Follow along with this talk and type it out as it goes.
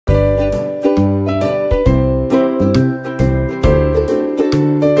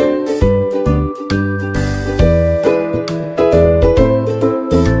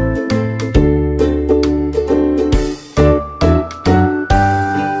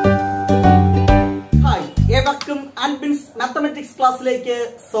ക്ലാസ്സിലേക്ക്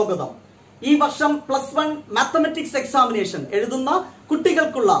സ്വാഗതം. ഈ വർഷം +1 മാത്തമാറ്റിക്സ് എക്സാമിനേഷൻ എഴുതുന്ന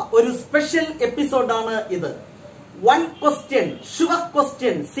കുട്ടികൾക്കുള്ള ഒരു സ്പെഷ്യൽ എപ്പിസോഡാണ് ഇത്. 1 ക്വസ്റ്റ്യൻ ഷുവർ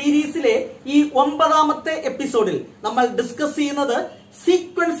ക്വസ്റ്റ്യൻ സീരീസിലെ ഈ 9ാമത്തെ എപ്പിസോഡിൽ നമ്മൾ ഡിസ്കസ് ചെയ്യുന്നത്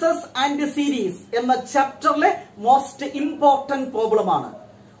സീക്വൻസസ് ആൻഡ് സീരീസ് എന്ന ചാപ്റ്ററിലെ മോസ്റ്റ് ഇമ്പോർട്ടന്റ് പ്രോബ്ലം ആണ്.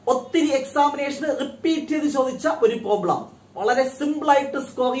 ഒത്തിരി എക്സാമിനേഷന് റിപ്പീറ്റ് ചെയ്ത് ചോദിച്ച ഒരു പ്രോബ്ലം, വളരെ സിമ്പിൾ ആയിട്ട്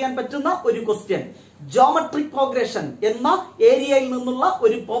സ്കോർ ചെയ്യാൻ പറ്റുന്ന ഒരു ക്വസ്റ്റ്യൻ. ജോമെട്രിക് പ്രോഗ്രഷൻ എന്ന ഏരിയയിൽ നിന്നുള്ള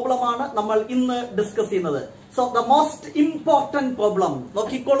ഒരു പ്രോബ്ലമാണ് നമ്മൾ ഇന്ന് ഡിസ്കസ് ചെയ്യുന്നത്. So the most important problem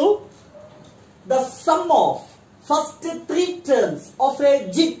നോക്കിക്കോളൂ. The sum of first 3 terms of a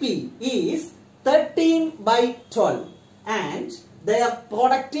GP is 13/12 and their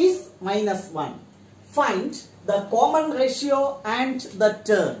product is -1. Find the common ratio and the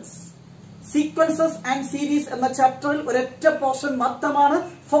terms. Sequences and series എന്ന ചാപ്റ്ററിൽ ഒരൊറ്റ പോർഷൻ മാത്രമാണ്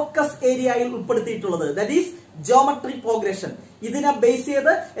ഫോക്കസ് ഏരിയയിൽ ഉൾപ്പെടുത്തിയിട്ടുള്ളത്. That is geometric progression. ഇതിനെ base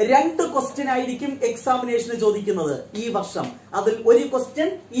ചെയ്ത് 2 question ആയിരിക്കും എക്സാമിനേഷന് ചോദിക്കുന്നത് ഈ വർഷം. അതിൽ ഒരു ക്വസ്റ്റ്യൻ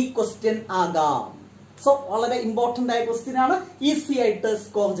ഈ ക്വസ്റ്റ്യൻ ആകാം. സോ വളരെ ഇമ്പോർട്ടന്റ് ആയ ക്വസ്റ്റ്യൻ ആണ്, ഈസി ആയിട്ട്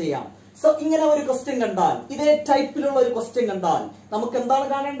സ്കോർ ചെയ്യാം. സോ ഇങ്ങനെ ഒരു ക്വസ്റ്റ്യൻ കണ്ടാൽ, ഇതേ ടൈപ്പിലുള്ള ഒരു ക്വസ്റ്റ്യൻ കണ്ടാൽ നമുക്ക് എന്താണ്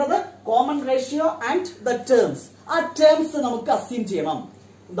കാണേണ്ടത്? Common ratio and the terms. ആ ടേംസ് നമുക്ക് അസ്യൂം ചെയ്യണം.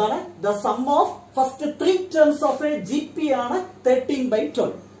 എന്താണ്? The sum of first 3 terms of A GP ആണ്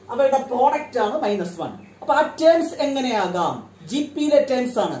 13/12. അവയുടെ പ്രോഡക്റ്റ് ആണ് -1. അപ്പൊ ആ ടേംസ് എങ്ങനെയാകാം? GPയിലെ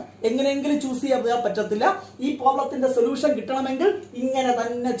ടേംസ് ആണ്. എങ്ങനെയെങ്കിലും ചൂസ് ചെയ്യാൻ പറ്റത്തില്ല. ഈ പ്രോബ്ലത്തിന്റെ സൊല്യൂഷൻ കിട്ടണമെങ്കിൽ ഇങ്ങനെ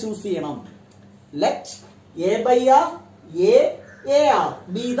തന്നെ ചൂസ് ചെയ്യണം. Let A/R AR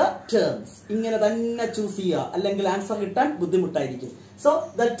be the terms. ഇങ്ങനെ തന്നെ ചൂസ് ചെയ്യുക, അല്ലെങ്കിൽ ആൻസർ കിട്ടാൻ ബുദ്ധിമുട്ടായിരിക്കും. So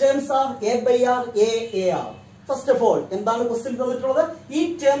the terms R A/R AR. First of all എന്താണ് ക്വസ്റ്റ്യൻ തന്നിട്ടുള്ളത്? ഈ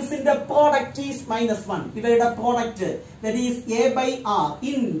ടേംസിന്റെ പ്രോഡക്റ്റ് ഈസ് -1. ഇവയുടെ product that is A/R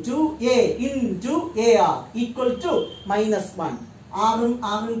into A into AR equal to -1. ആറും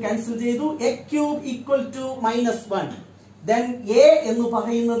ക്യാൻസൽ ചെയ്തു. A³ equal to -1. Then A എന്ന്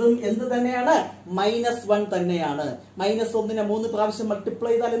പറയുന്നതും എന്ത് തന്നെയാണ്? -1 തന്നെയാണ്. -1നെ 3 പ്രാവശ്യം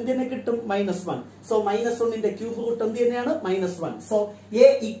മൾട്ടിപ്ലൈ ചെയ്താൽ എന്ത് തന്നെ കിട്ടും? -1. സോ -1ന്റെ ക്യൂബ് റൂട്ട് എന്ത് തന്നെയാണ്? -1. സോ A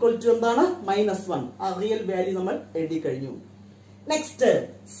ഈക്വൽ ടു എന്താണ്? -1. ആ റിയൽ വാല്യൂ നമ്മൾ എഴുതി കഴിഞ്ഞു. Next,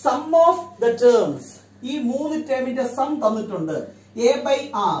 some of the terms. ഈ 3 ടേമിന്റെ സം തന്നിട്ടുണ്ട്.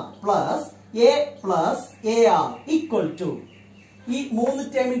 A/R plus A plus AR equal to, ഈ 3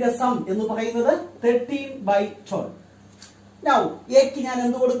 ടേമിന്റെ സം എന്ന് പറയുന്നത് 13/12. Now, Aക്ക് ഞാൻ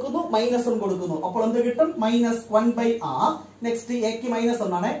എന്ത് കൊടുക്കുന്നു? -1 കൊടുക്കുന്നു. അപ്പോൾ എന്ത് കിട്ടും? -1/R. നെക്സ്റ്റ് Aക്ക്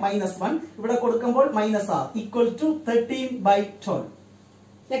 -1 ആണ്, -1 ഇവിടെ കൊടുക്കുമ്പോൾ -R equal to 13/12.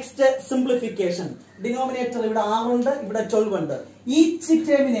 Next simplification. Denominator ഇവിടെ 6 ഉണ്ട്, ഇവിടെ 12 ഉണ്ട്. Each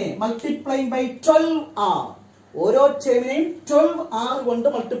ടേമിനെ multiply by 12R. ഓരോ ടേമിനെയും 12R കൊണ്ട്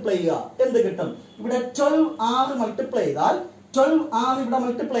മൾട്ടിപ്ലൈ ചെയ്യുക. എന്ത് കിട്ടും? ഇവിടെ 12R മൾട്ടിപ്ലൈ ചെയ്താൽ 12R ഇവിടെ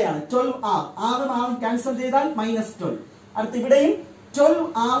മൾട്ടിപ്ലൈ ആണ്. 12R 6 ക്യാൻസൽ ചെയ്താൽ -12. അടുത്ത് ഇവിടെയും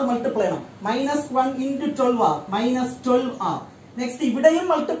 12R മൾട്ടിപ്ലൈ ചെയ്യണം. -1 into 12R -12R. നെക്സ്റ്റ് ഇവിടെയും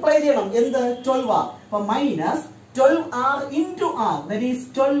മൾട്ടിപ്ലൈ ചെയ്യണം. എന്ത്? 12R. അപ്പൊ -12R into R that is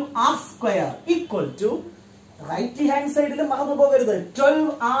 12R² equal to, right hand സൈഡിൽ മറന്നു പോകരുത്,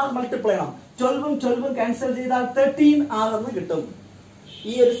 12R മൾട്ടിപ്ലൈ ചെയ്യണം. 12ഉം ക്യാൻസൽ ചെയ്താൽ 13R എന്ന് കിട്ടും.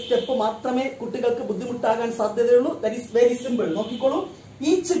 ഈ ഒരു സ്റ്റെപ്പ് മാത്രമേ കുട്ടികൾക്ക് ബുദ്ധിമുട്ടാകാൻ സാധ്യതയുള്ളൂ. That is very simple. നോക്കിക്കോളൂ.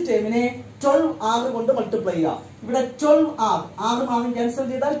 ഈച്ച് ടേമിനെ 12R കൊണ്ട് മൾട്ടിപ്ലൈ ചെയ്യുക. ഇവിടെ 12R 6 ക്യാൻസൽ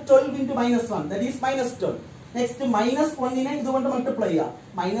ചെയ്താൽ 12 into -1 that is -12. നെക്സ്റ്റ് -1നെ ഇതുകൊണ്ട് മൾട്ടിപ്ലൈ ചെയ്യുക.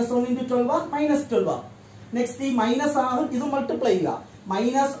 -1 into 12R -12R. നെക്സ്റ്റ് ഈ -R ഇത് മൾട്ടിപ്ലൈ ചെയ്യുക.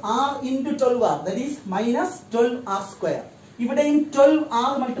 -R into 12R that is -12R². ഇവിടെയും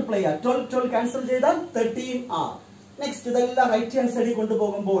 12R മൾട്ടിപ്ലൈ ചെയ്യുക. 12 ക്യാൻസൽ ചെയ്താൽ 13R. നെക്സ്റ്റ് ഇതെല്ലാം റൈറ്റ് ഹാൻഡ് സൈഡിൽ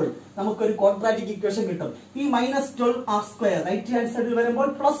കൊണ്ടുപോകുമ്പോൾ നമുക്കൊരു ക്വാഡ്രാറ്റിക് ഇക്വേഷൻ കിട്ടും. ഈ -12R² റൈറ്റ് ഹാൻഡ് സൈഡിൽ വരുമ്പോൾ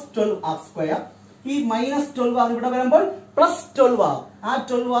 +12R². ഈ -12R ഇവിടെ വരുമ്പോൾ +12R. ആ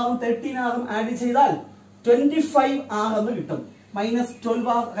 12R-ഉം 13R-ഉം ആഡ് ചെയ്താൽ 25R എന്ന് കിട്ടും.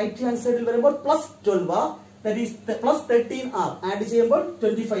 -12R റൈറ്റ് ഹാൻഡ് സൈഡിൽ വരുമ്പോൾ +12R that is +13R add ചെയ്യുമ്പോൾ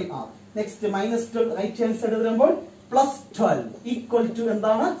 25R. നെക്സ്റ്റ് -12 റൈറ്റ് ഹാൻഡ് സൈഡിൽ വരുമ്പോൾ +12 ഈക്വൽ ടു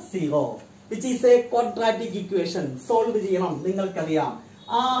എന്താണ്? 0. which is a quadratic equation. Solve ചെയ്യണം. നിങ്ങൾക്കറിയാം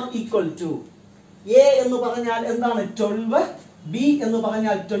R ഈക്വൽ ടു A എന്ന് പറഞ്ഞാൽ എന്താണ്? 12. B എന്ന്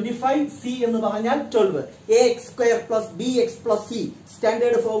പറഞ്ഞാൽ 25. C എന്ന് പറഞ്ഞാൽ 12. AX² plus BX plus C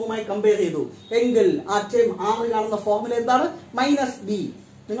standard ഫോമുമായി compare ചെയ്തു എങ്കിൽ ആ ടേം R കാണുന്ന ഫോർമുല എന്താണ്? -B.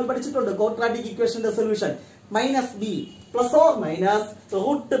 നിങ്ങൾ പഠിച്ചിട്ടുണ്ട് ക്വാഡ്രാറ്റിക് ഇക്വേഷന്റെ solution. -B plus or minus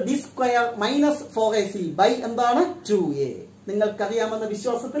 √B² -4AC by എന്താണ്? 2A. നിങ്ങൾക്കറിയാമെന്ന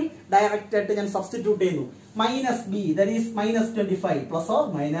വിശ്വാസത്തിൽ ഡയറക്റ്റ് ആയിട്ട് ഞാൻ സബ്സ്റ്റിറ്റ്യൂട്ട് ചെയ്യുന്നു. -B that is -25 plus or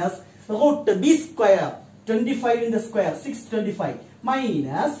minus √B². 25 in the square 625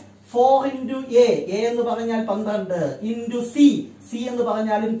 minus 4 into a എന്ന് പറഞ്ഞാൽ 12 into c എന്ന്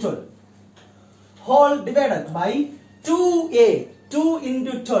പറഞ്ഞാലും 12 whole divided by 2a 2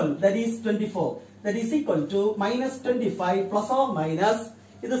 into 12 that is 24 that is equal to minus 25 plus or minus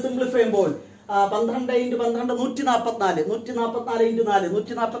ഇത് simplify ചെയ്യുമ്പോൾ 12 into 12 144 144 into 4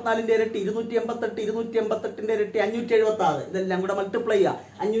 144ന്റെ ഇരട്ടി 288 288ന്റെ ഇരട്ടി 576 ഇതെല്ലാം കൂടെ മൾട്ടിപ്ലൈ ചെയ്യുക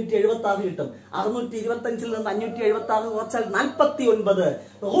 576 കിട്ടും 625 നിന്ന് 576 കുറച്ചാൽ 49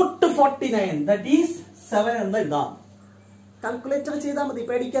 √49 that is 7 എന്ന് എഴുതാം. കാൽക്കുലേറ്റർ ചെയ്താൽ മതി,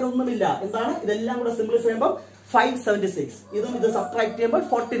 പേടിക്കാൻ ഒന്നുമില്ല. എന്താണ് ഇതെല്ലാം കൂടെ സിംപ്ലിഫൈ ചെയ്യുമ്പോൾ 576 ഇതും ഇത് സബ്ട്രാക്ട് ചെയ്യുമ്പോൾ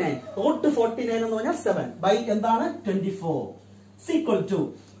 49 √49 എന്ന് പറഞ്ഞാൽ 7 ബൈ എന്താണ് 24 ഈക്വൽ ടു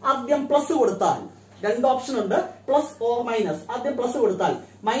ആദ്യം പ്ലസ് കൊടുത്താൽ രണ്ട് ഓപ്ഷൻ ഉണ്ട്, പ്ലസ് ഓർ മൈനസ്. ആദ്യം പ്ലസ് കൊടുത്താൽ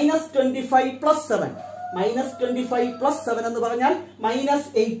മൈനസ് 25 പ്ലസ് 7 മൈനസ് 25 പ്ലസ് 7 എന്ന് പറഞ്ഞാൽ മൈനസ്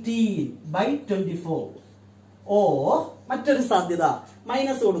 18 ബൈ 24 ഓ മറ്റൊരു സാധ്യത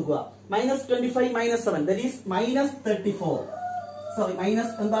മൈനസ് കൊടുക്കുക. Minus 25 minus 7 that is minus 34 sorry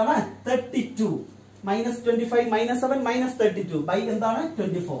minus എന്താണ് 32 മൈനസ് 25 മൈനസ് 7 മൈനസ് 32 ബൈ എന്താണ്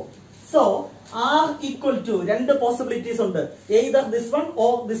 24. സോ ആർ ഈക്വൽ ടു രണ്ട് പോസിബിലിറ്റീസ് ഉണ്ട്, either this one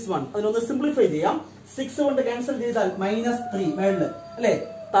or this one. അതിനൊന്ന് സിംപ്ലിഫൈ ചെയ്യാം. 6 കൊണ്ട് ക്യാൻസൽ ചെയ്താൽ മൈനസ് 3 മേളില് അല്ലെ,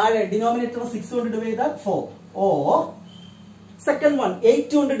 താഴെ ഡിനോമിനേറ്റർ 6 കൊണ്ട് ഡിവൈഡ് ചെയ്താൽ 4 ഓർ സെക്കൻഡ് വൺ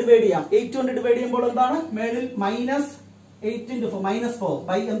 8 കൊണ്ട് ഡിവൈഡ് ചെയ്യാം. 8 കൊണ്ട് ഡിവൈഡ് ചെയ്യുമ്പോൾ എന്താണ് മേളിൽ മൈനസ് 8 into 4 minus 4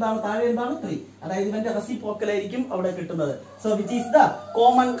 ബൈ എന്താണ് താഴെ എന്താണ് 3. അതായത് ഇവന്റെ റെസിപ്രോക്കൽ ആയിരിക്കും അവിടെ കിട്ടുന്നത്. So which is the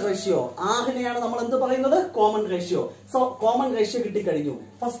common ratio. ആറിനെയാണ് നമ്മൾ എന്ത് പറയുന്നത് common ratio. So common ratio കിട്ടിക്കഴിഞ്ഞു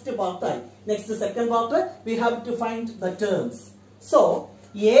first പാർട്ടായി. Next second part we have to find the terms. So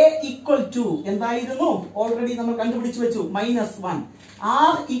A equal to എന്തായിരുന്നു ഓൾറെഡി നമ്മൾ കണ്ടുപിടിച്ചു വെച്ചു -1.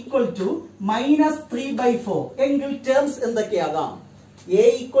 ആർ ഈക്വൽ ടു -3/4 എങ്കിൽ terms എന്തൊക്കെയാകാം? a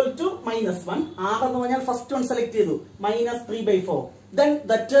equal to -1 r എന്ന് പറഞ്ഞാൽ ഫസ്റ്റ് വൺ സെലക്ട് ചെയ്തു -3/4 then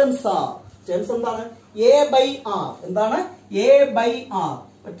the terms are terms എന്താണ് a by r എന്താണ് a by r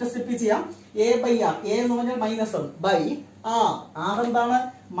ഒറ്റ സ്റ്റെപ്പ് ചെയ്യാം. a by r a എന്ന് പറഞ്ഞാൽ -1 by r r എന്താണ്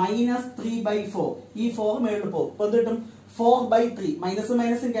 -3/4 ഈ 4 മേളിൽ പോകും അപ്പോൾ എന്ത് കിട്ടും 4/3 മൈനസും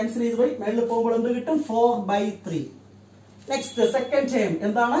മൈനസും ക്യാൻസൽ ചെയ്ത് പോയി മേളിൽ പോകുമ്പോൾ എന്ത് കിട്ടും 4/3. നെക്സ്റ്റ് സെക്കൻഡ് ടേം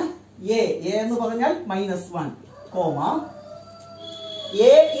എന്താണ് a എന്ന് പറഞ്ഞാൽ -1 കോമ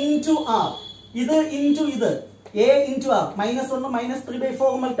a into r ഇത് into ഇത് a into r -1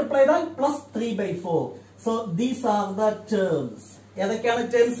 -3/4 മൾട്ടിപ്ലൈ ചെയ്താൽ +3/4. so these are the terms. ഏതൊക്കെയാണ്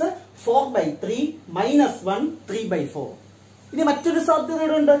ടേംസ് 4/3 -1 3/4. ഇനി മറ്റൊരു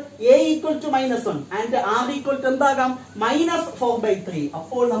സാധ്യതയുണ്ട് a equal to -1 and r equal to എന്താകാം -4/3.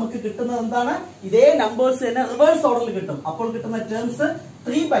 അപ്പോൾ നമുക്ക് കിട്ടുന്നത് എന്താണ് ഇതേ നമ്പേഴ്സ് തന്നെ റിവേഴ്സ് ഓർഡറിൽ കിട്ടും. അപ്പോൾ കിട്ടുന്ന ടേംസ്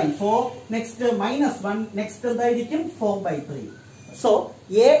 3/4 നെക്സ്റ്റ് -1 നെക്സ്റ്റ് എന്തായിരിക്കും 4/3. സോ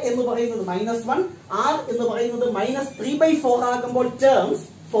a എന്ന് പറയുന്നത് -1 r എന്ന് പറയുന്നത് -3/4 ആകുമ്പോൾ ടേംസ്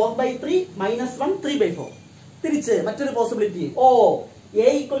 4/3 -1 3/4. തിരിച്ച് മറ്റൊരു possibility oh a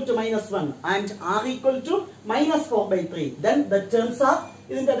equal to -1 and r equal to -4/3 then the terms are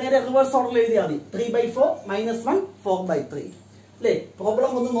ഇതിന്റെ നേരെ റിവേഴ്സ് ഓർഡറിൽ എഴുതിയാൽ മതി 3/4 -1 4/3 അല്ലേ.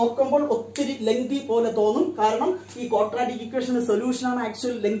 പ്രോബ്ലം ഒന്ന് നോക്കുമ്പോൾ ഒത്തിരി ലെങ്തി പോലെ തോന്നും, കാരണം ഈ ക്വാഡ്രാറ്റിക് ഇക്വേഷന് സൊല്യൂഷൻ ആണ്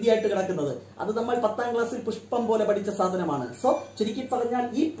ആക്ച്വൽ ലെങ്തി ആയിട്ട് കിടക്കുന്നത്. അത് നമ്മൾ 10ാം ക്ലാസ്സിൽ പുഷ്പം പോലെ പഠിച്ച സാധനമാണ്. സോ ചുരുക്കി പറഞ്ഞാൽ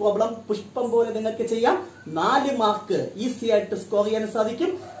ഈ പ്രോബ്ലം പുഷ്പം പോലെ നിങ്ങൾക്ക് ചെയ്യാം. 4 മാർക്ക് ഈസി ആയിട്ട് സ്കോർ ചെയ്യാൻ സാധിക്കും,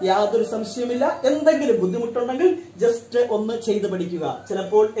 യാതൊരു സംശയമില്ല. എന്തെങ്കിലും ബുദ്ധിമുട്ടുണ്ടെങ്കിൽ ജസ്റ്റ് ഒന്ന് ചെയ്ത് പഠിക്കുക.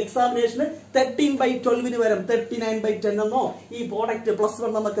 ചിലപ്പോൾ എക്സാമിനേഷന് 13/12 വരും 39/10 എന്നോ ഈ പ്രോഡക്റ്റ്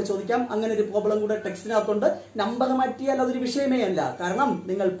 +1 എന്നൊക്കെ ചോദിക്കാം. അങ്ങനെ ഒരു പ്രോബ്ലം കൂടെ ടെക്സ്റ്റിനകത്തുണ്ട്. നമ്പർ മാറ്റിയാൽ അതൊരു വിഷയമേ അല്ല, കാരണം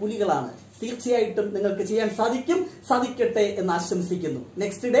നിങ്ങൾ പുലികളാണ്. തീർച്ചയായിട്ടും നിങ്ങൾക്ക് ചെയ്യാൻ സാധിക്കട്ടെ എന്ന് ആശംസിക്കുന്നു.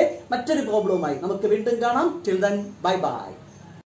 നെക്സ്റ്റ് ഡേ മറ്റൊരു പ്രോബ്ലവുമായി നമുക്ക് വീണ്ടും കാണാം. Till then bye bye.